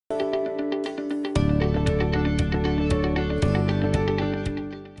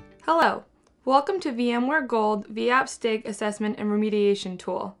Hello, welcome to VMware Gold vApp STIG Assessment and Remediation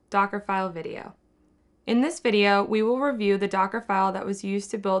Tool, Dockerfile video. In this video, we will review the Dockerfile that was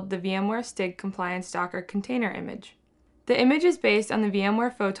used to build the VMware STIG-Compliance Docker container image. The image is based on the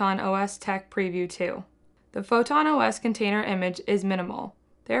VMware Photon OS Tech Preview 2. The Photon OS container image is minimal.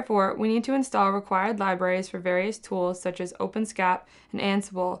 Therefore, we need to install required libraries for various tools such as OpenSCAP and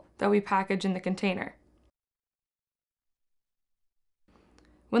Ansible that we package in the container.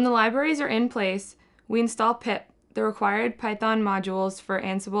 When the libraries are in place, we install pip, the required Python modules for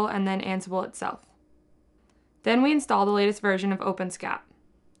Ansible, and then Ansible itself. Then we install the latest version of OpenSCAP.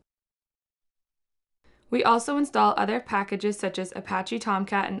 We also install other packages such as Apache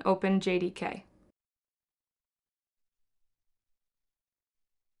Tomcat and OpenJDK.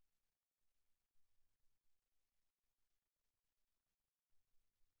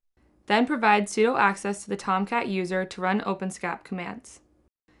 Then provide sudo access to the Tomcat user to run OpenSCAP commands.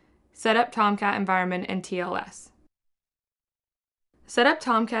 Set up Tomcat environment and TLS. Set up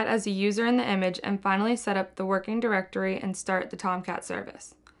Tomcat as a user in the image and finally set up the working directory and start the Tomcat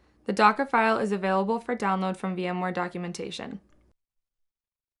service. The Docker file is available for download from VMware documentation.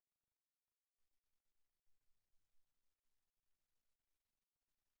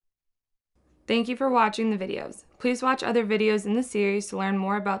 Thank you for watching the videos. Please watch other videos in the series to learn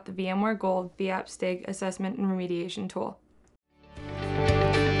more about the VMware Gold vApp STIG Assessment and Remediation Tool.